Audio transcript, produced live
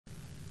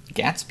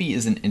Gatsby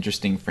is an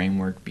interesting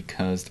framework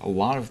because a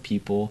lot of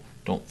people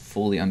don't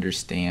fully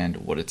understand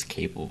what it's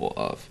capable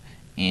of,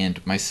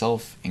 and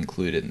myself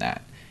included in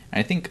that. And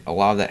I think a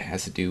lot of that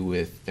has to do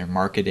with their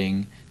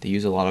marketing. They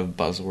use a lot of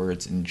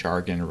buzzwords and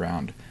jargon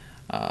around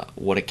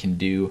what it can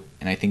do,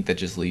 and I think that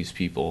just leaves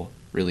people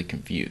really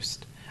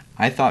confused.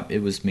 I thought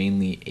it was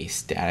mainly a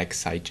static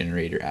site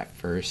generator at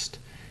first,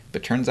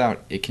 but turns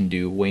out it can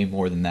do way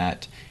more than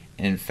that.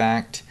 And in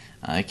fact,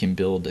 it can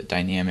build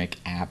dynamic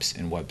apps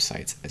and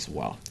websites as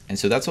well. And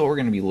so that's what we're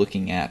going to be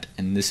looking at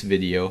in this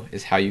video,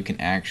 is how you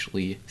can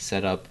actually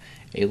set up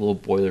a little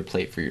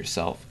boilerplate for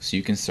yourself so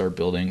you can start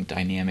building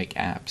dynamic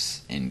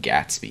apps in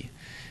Gatsby.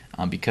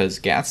 Because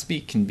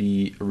Gatsby can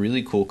be a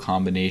really cool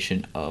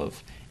combination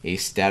of a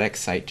static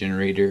site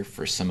generator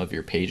for some of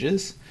your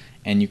pages,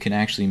 and you can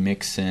actually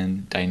mix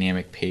in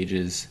dynamic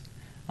pages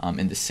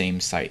in the same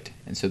site.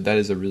 And so that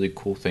is a really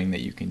cool thing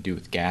that you can do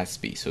with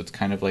Gatsby. So it's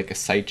kind of like a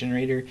site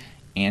generator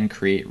and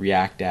create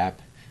React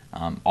app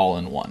all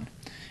in one.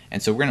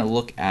 And so we're going to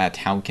look at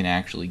how we can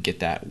actually get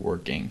that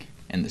working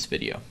in this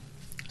video.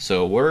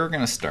 So where we're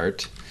going to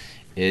start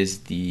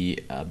is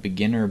the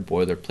beginner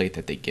boilerplate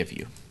that they give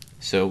you.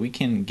 So we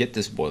can get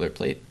this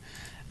boilerplate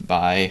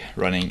by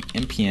running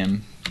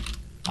npm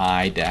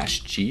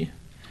i-g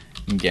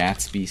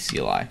Gatsby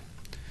CLI.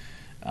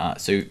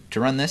 So to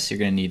run this, you're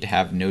going to need to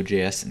have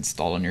Node.js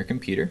installed on your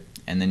computer,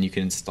 and then you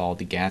can install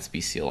the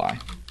Gatsby CLI.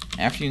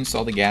 After you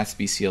install the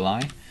Gatsby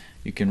CLI,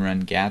 you can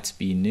run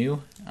Gatsby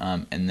new,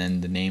 and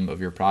then the name of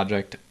your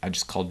project. I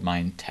just called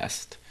mine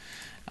test.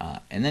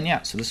 And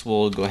then so this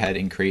will go ahead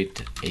and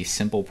create a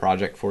simple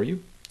project for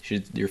you.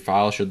 Your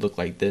file should look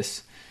like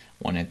this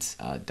when it's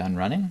done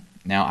running.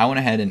 Now I went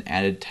ahead and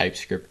added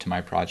TypeScript to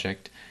my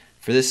project.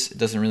 For this, it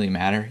doesn't really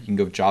matter. You can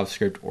go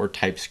JavaScript or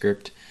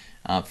TypeScript.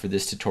 For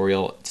this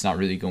tutorial, it's not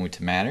really going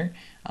to matter.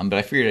 But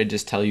I figured I'd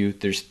just tell you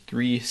there's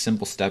 3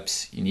 simple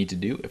steps you need to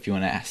do if you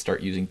want to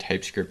start using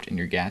TypeScript in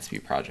your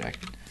Gatsby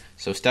project.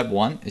 So step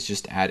 1 is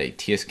just add a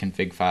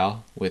tsconfig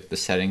file with the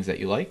settings that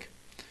you like.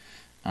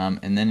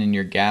 And then in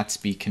your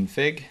Gatsby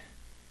config,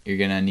 you're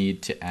going to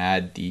need to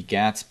add the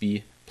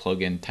Gatsby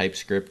plugin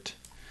TypeScript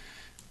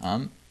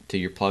to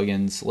your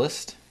plugins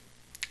list.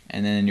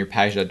 And then in your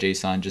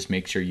package.json, just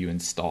make sure you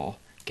install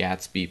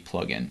Gatsby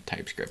plugin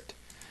TypeScript.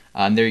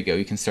 And there you go.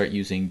 You can start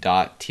using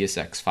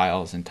 .tsx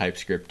files and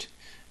TypeScript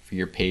for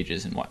your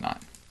pages and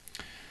whatnot.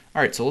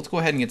 All right, so let's go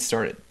ahead and get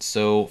started.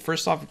 So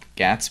first off,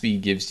 Gatsby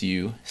gives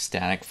you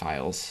static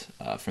files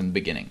from the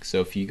beginning.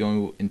 So if you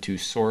go into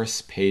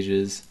source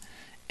pages,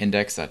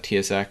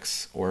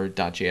 index.tsx or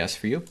 .js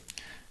for you,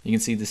 you can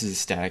see this is a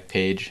static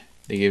page.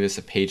 They gave us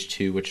a page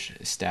 2, which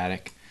is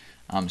static.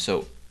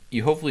 So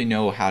you hopefully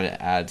know how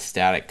to add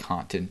static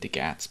content to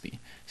Gatsby.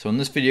 So in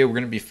this video, we're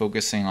going to be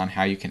focusing on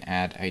how you can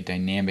add a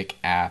dynamic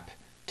app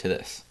to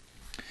this.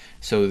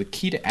 So the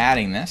key to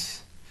adding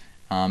this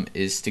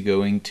is to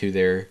going to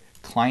their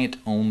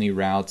client-only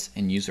routes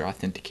and user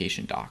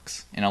authentication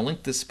docs. And I'll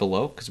link this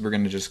below because we're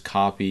going to just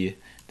copy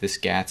this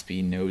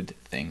Gatsby node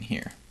thing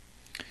here.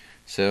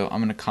 So I'm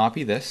going to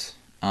copy this,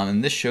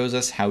 and this shows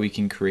us how we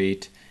can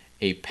create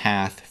a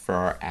path for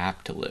our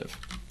app to live.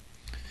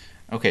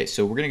 Okay,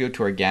 so we're going to go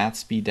to our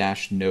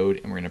Gatsby-node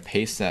and we're going to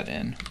paste that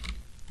in.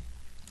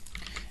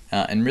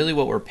 And really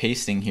what we're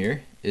pasting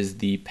here is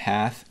the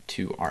path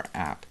to our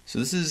app. So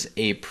this is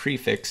a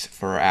prefix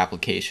for our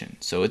application.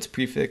 So it's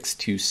prefixed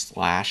to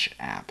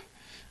 /app.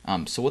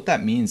 So what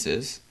that means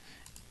is,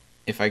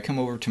 if I come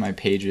over to my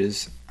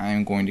pages,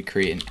 I'm going to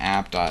create an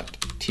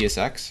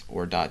app.tsx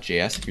or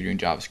 .js if you're doing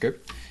JavaScript.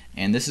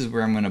 And this is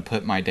where I'm going to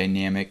put my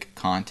dynamic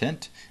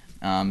content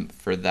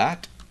for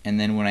that. And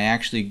then when I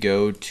actually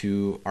go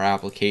to our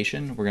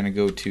application, we're going to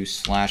go to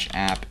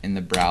 /app in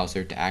the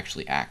browser to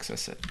actually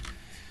access it.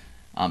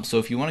 So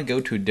if you want to go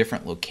to a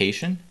different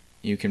location,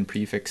 you can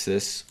prefix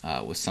this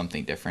with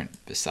something different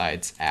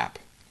besides app.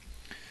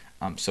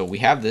 So we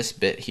have this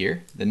bit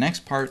here. The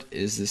next part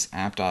is this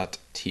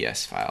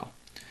app.ts file.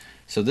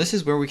 So this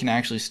is where we can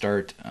actually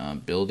start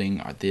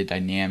building the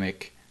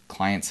dynamic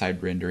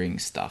client-side rendering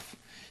stuff.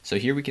 So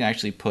here we can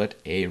actually put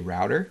a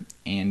router,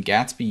 and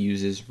Gatsby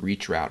uses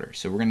reach router.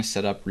 So we're going to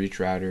set up reach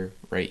router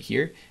right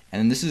here,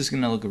 and then this is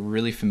going to look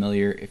really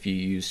familiar if you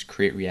use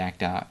create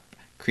React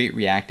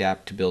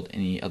app to build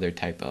any other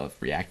type of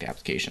React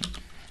application.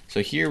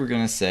 So here we're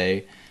going to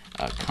say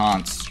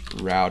const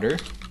router,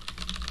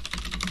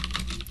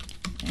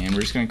 and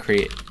we're just going to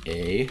create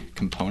a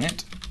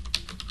component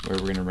where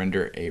we're going to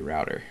render a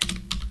router.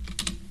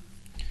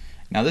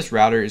 Now this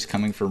router is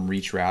coming from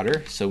reach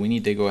router, so we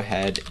need to go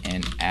ahead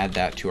and add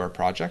that to our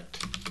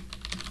project.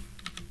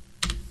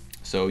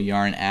 So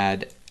yarn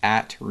add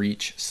at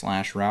reach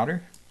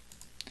 /router,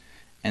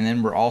 and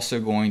then we're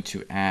also going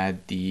to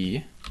add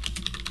the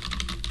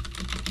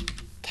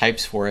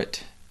types for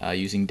it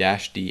using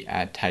 -d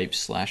add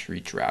types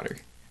 /reach router,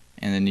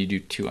 and then you do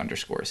 2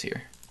 underscores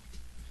here.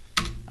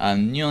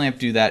 You only have to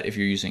do that if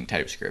you're using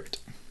TypeScript.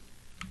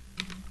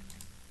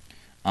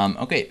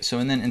 Okay, so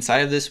and then inside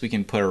of this we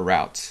can put our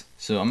routes.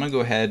 So I'm going to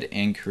go ahead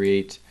and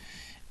create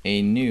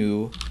a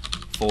new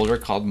folder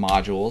called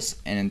modules,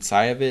 and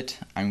inside of it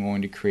I'm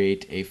going to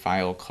create a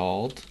file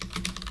called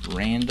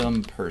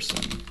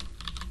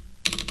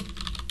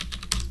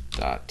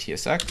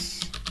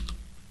randomperson.tsx.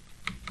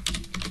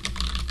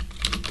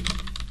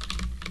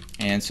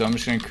 And so I'm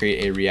just going to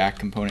create a React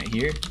component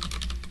here.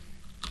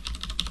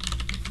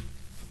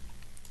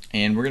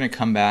 And we're going to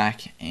come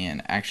back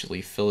and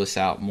actually fill this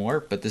out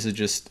more, but this is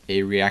just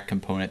a React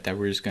component that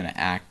we're just going to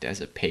act as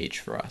a page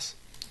for us.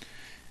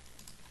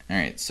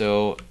 Alright,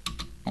 so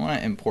I want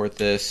to import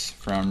this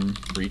from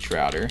reach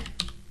router.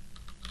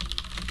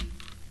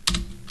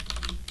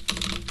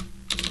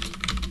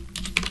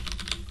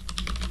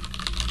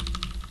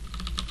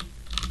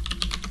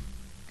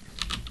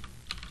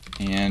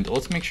 And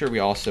let's make sure we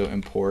also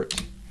import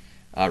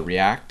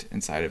React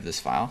inside of this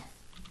file.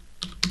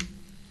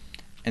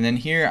 And then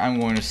here I'm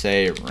going to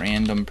say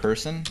random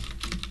person.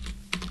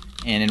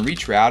 And in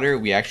reach router,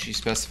 we actually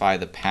specify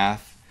the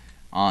path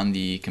on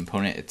the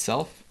component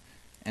itself.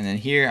 And then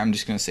here I'm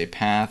just going to say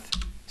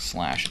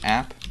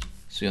path/app.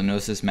 So you'll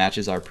notice this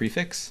matches our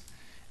prefix.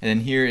 And then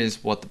here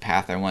is what the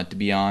path I want it to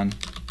be on,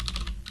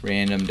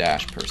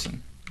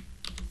 random-person.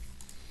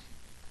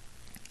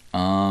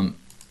 I'm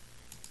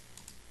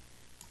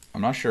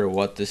not sure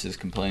what this is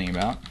complaining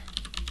about.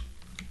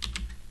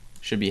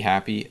 Should be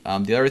happy.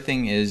 The other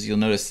thing is you'll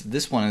notice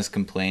this one is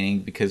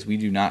complaining because we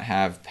do not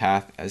have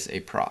path as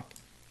a prop.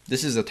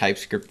 This is a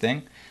TypeScript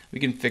thing. We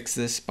can fix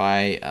this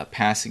by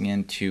passing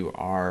into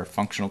our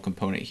functional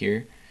component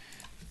here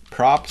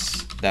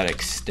props that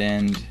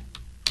extend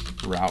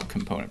route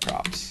component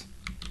props.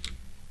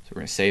 So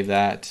we're going to save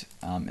that,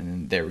 and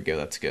then there we go,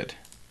 that's good.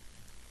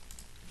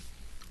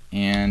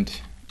 And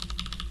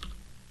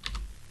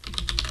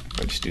if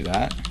I just do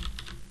that,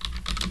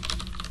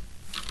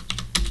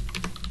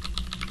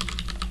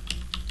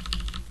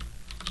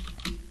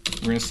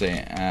 we're going to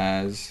say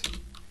as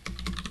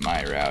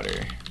my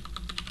router.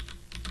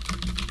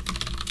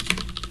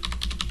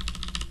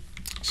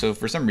 So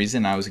for some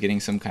reason I was getting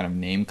some kind of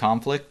name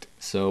conflict.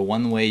 So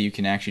one way you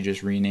can actually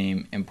just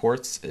rename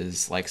imports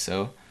is like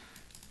so.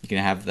 You can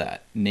have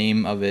that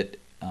name of it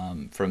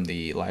from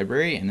the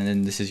library, and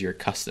then this is your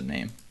custom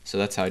name. So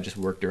that's how I just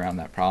worked around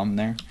that problem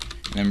there.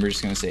 And then we're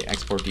just going to say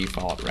export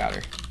default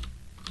router.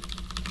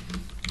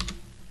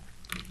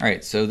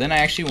 Alright, so then I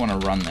actually want to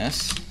run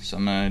this. So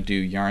I'm going to do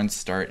yarn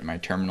start in my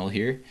terminal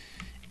here.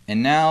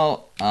 And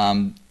now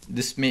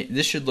this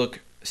should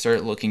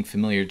start looking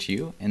familiar to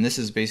you. And this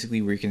is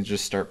basically where you can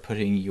just start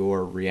putting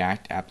your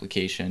React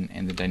application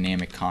and the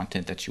dynamic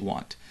content that you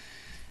want.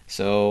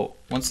 So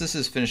once this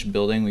is finished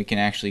building, we can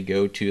actually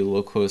go to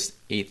localhost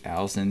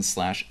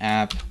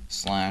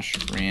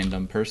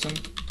 8000/app/random-person.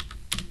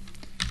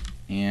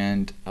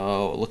 And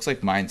it looks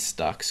like mine's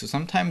stuck. So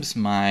sometimes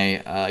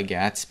my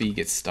Gatsby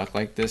gets stuck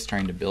like this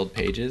trying to build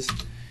pages.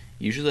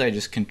 Usually I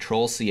just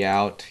Control-C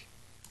out,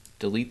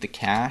 delete the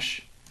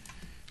cache,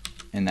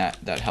 and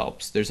that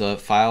helps. There's a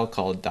file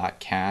called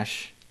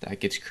 .cache that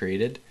gets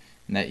created,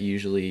 and that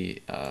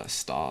usually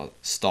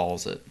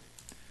stalls it.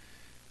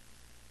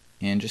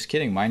 And just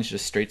kidding, mine's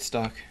just straight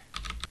stuck.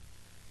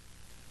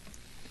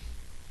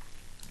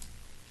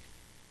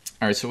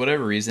 Alright, so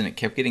whatever reason it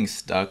kept getting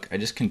stuck, I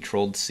just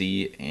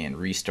Control-C and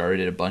restarted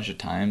it a bunch of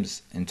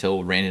times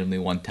until randomly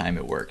one time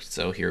it worked.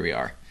 So here we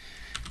are.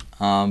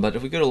 But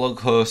if we go to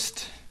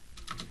localhost,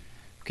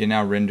 we can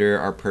now render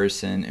our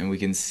person, and we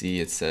can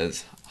see it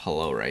says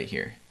hello right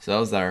here. So that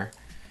was our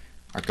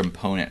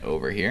component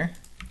over here,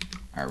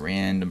 our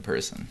random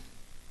person.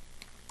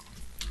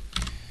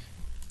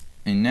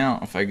 And now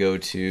if I go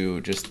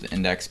to just the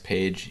index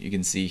page, you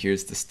can see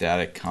here's the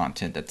static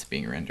content that's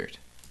being rendered.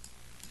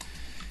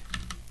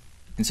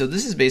 And so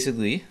this is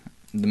basically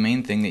the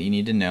main thing that you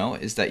need to know,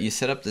 is that you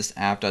set up this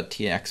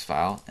app.tx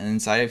file, and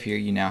inside of here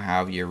you now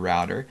have your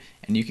router,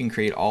 and you can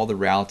create all the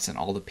routes and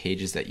all the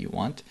pages that you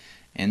want.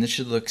 And this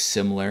should look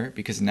similar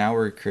because now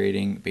we're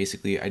creating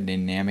basically a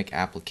dynamic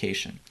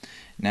application.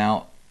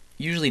 Now,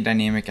 usually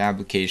dynamic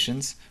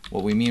applications,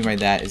 what we mean by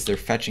that is they're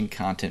fetching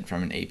content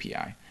from an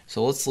API.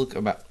 So let's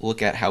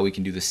look at how we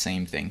can do the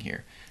same thing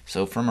here.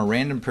 So from a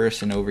random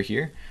person over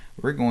here,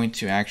 we're going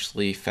to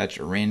actually fetch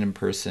a random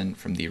person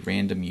from the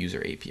random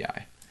user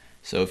API.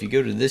 So if you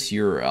go to this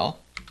URL,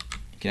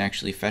 you can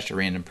actually fetch a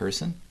random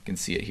person. You can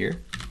see it here.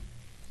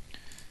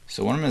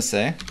 So what I'm going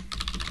to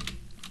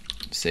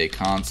say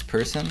const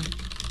person.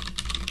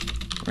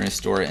 We're going to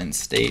store it in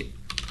state.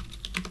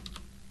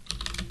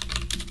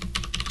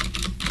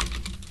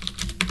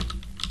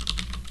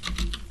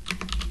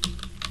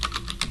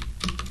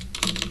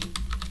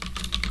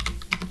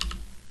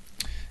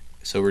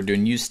 So we're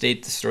doing use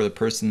state to store the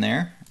person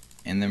there,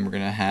 and then we're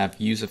going to have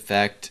use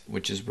effect,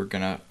 which is we're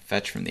going to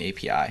fetch from the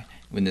API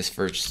when this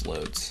first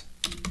loads.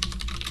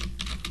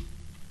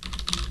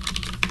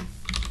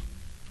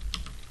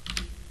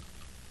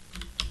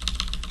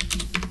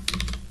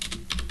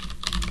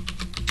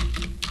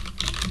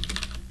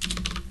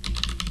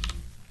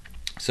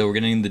 So we're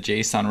getting the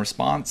JSON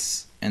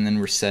response, and then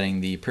we're setting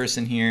the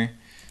person here,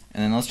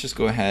 and then let's just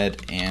go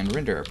ahead and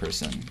render our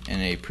person in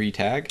a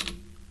pre-tag.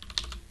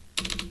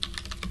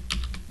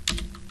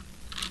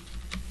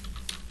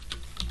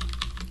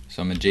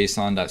 So I'm going to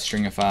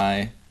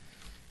json.stringify,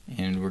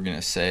 and we're going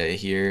to say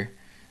here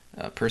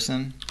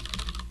person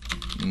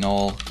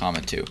null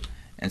comma 2.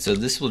 And so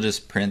this will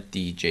just print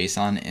the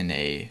JSON in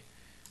a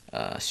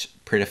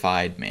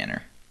prettified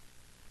manner.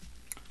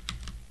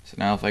 So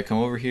now if I come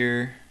over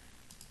here,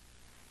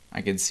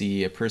 I can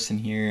see a person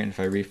here, and if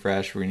I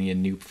refresh, we're going to get a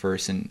new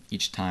person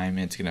each time,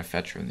 and it's going to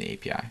fetch from the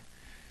API.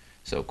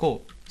 So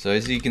cool. So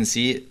as you can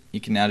see,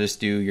 you can now just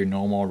do your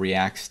normal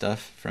React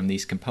stuff from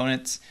these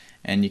components,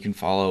 and you can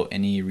follow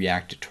any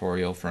React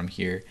tutorial from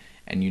here,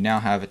 and you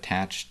now have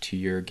attached to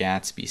your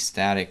Gatsby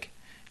static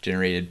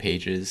generated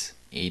pages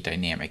a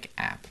dynamic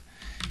app,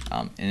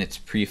 and it's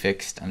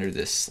prefixed under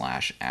this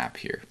 /app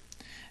here.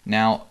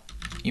 Now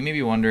you may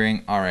be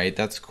wondering, alright,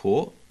 that's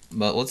cool,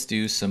 but let's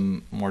do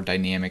some more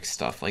dynamic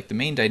stuff. Like the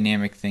main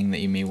dynamic thing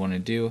that you may want to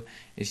do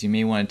is you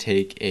may want to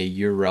take a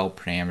URL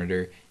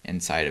parameter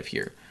inside of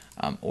here,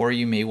 or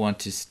you may want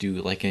to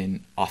do like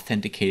an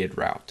authenticated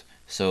route.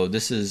 So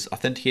this is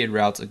authenticated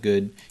routes, a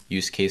good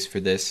use case for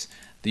this.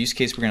 The use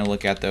case we're going to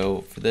look at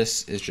though for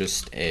this is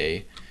just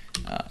a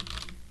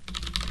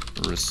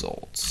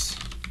results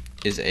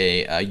is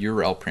a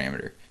URL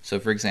parameter. So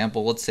for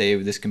example, let's say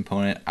with this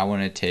component I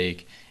want to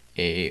take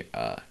a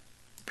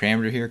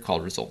parameter here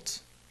called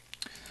results.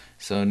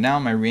 So now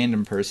my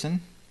random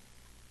person,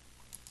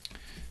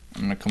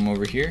 I'm going to come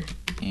over here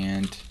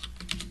and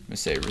I'm going to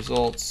say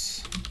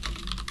results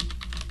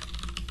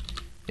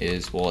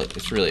is, well,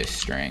 it's really a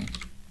string.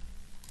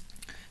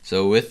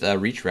 So with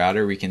reach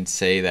router, we can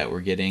say that we're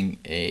getting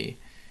a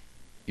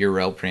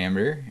URL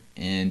parameter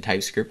in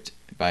TypeScript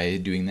by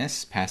doing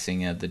this, passing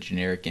the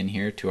generic in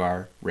here to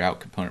our route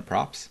component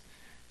props.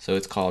 So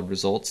it's called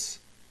results,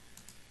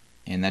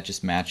 and that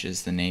just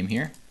matches the name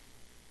here.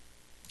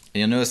 And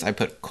you'll notice I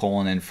put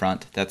colon in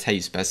front. That's how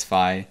you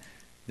specify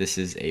this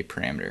is a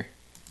parameter.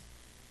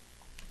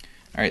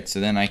 Alright, so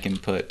then I can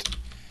put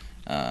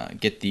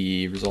get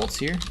the results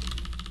here.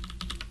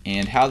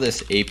 And how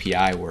this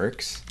API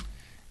works,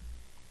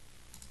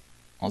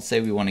 let's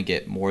say we want to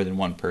get more than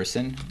one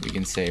person, we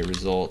can say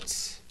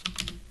results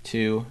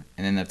 2,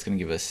 and then that's going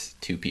to give us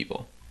 2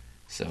 people.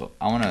 So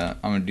I'm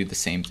gonna do the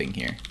same thing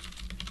here.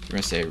 We're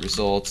going to say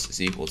results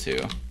is equal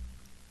to, and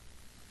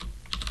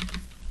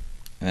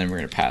then we're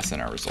going to pass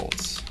in our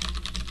results.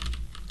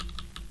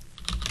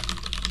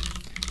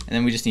 And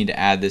then we just need to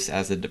add this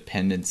as a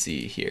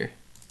dependency here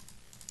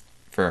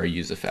for our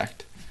use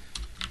effect.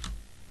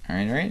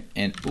 Alright,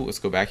 and let's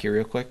go back here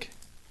real quick.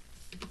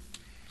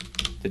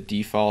 The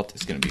default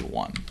is going to be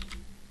 1.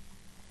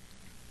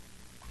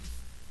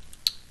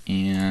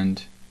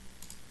 And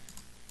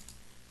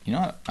you know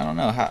what? I don't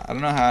know how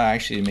to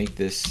actually make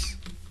this.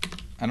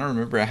 I don't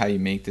remember how you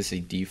make this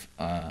a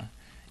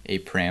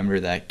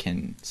parameter that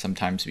can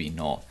sometimes be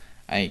null.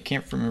 I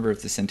can't remember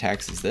if the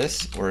syntax is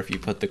this or if you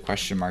put the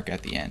question mark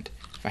at the end.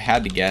 If I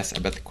had to guess, I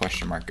bet the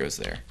question mark goes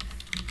there.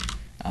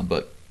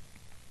 But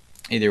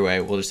either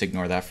way, we'll just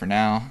ignore that for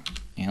now.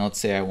 And let's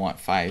say I want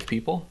 5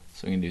 people,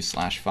 so we can do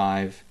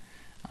 /5.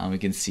 We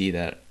can see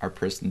that our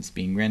person's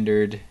being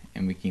rendered,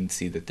 and we can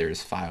see that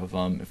there's 5 of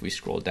them. If we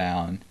scroll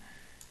down,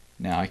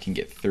 now I can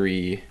get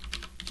 3. If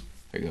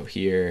I go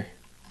here,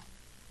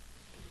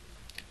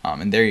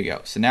 and there you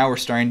go. So now we're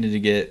starting to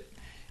get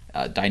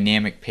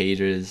dynamic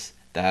pages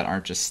that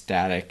aren't just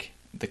static.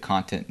 The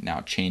content now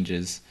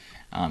changes,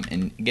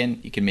 and again,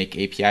 you can make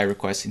API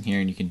requests in here,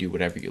 and you can do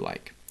whatever you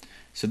like.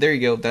 So there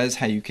you go. That is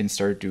how you can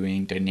start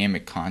doing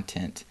dynamic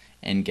content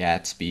in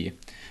Gatsby.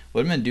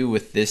 What I'm going to do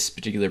with this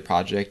particular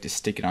project is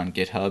stick it on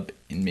GitHub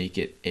and make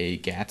it a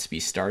Gatsby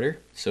starter.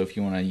 So if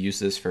you want to use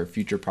this for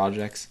future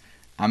projects,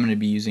 I'm going to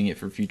be using it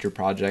for future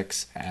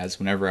projects, as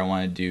whenever I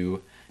want to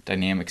do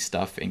dynamic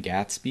stuff in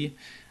Gatsby,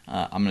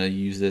 I'm going to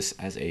use this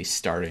as a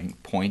starting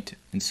point.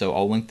 And so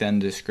I'll link that in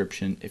the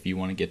description if you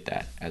want to get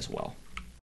that as well.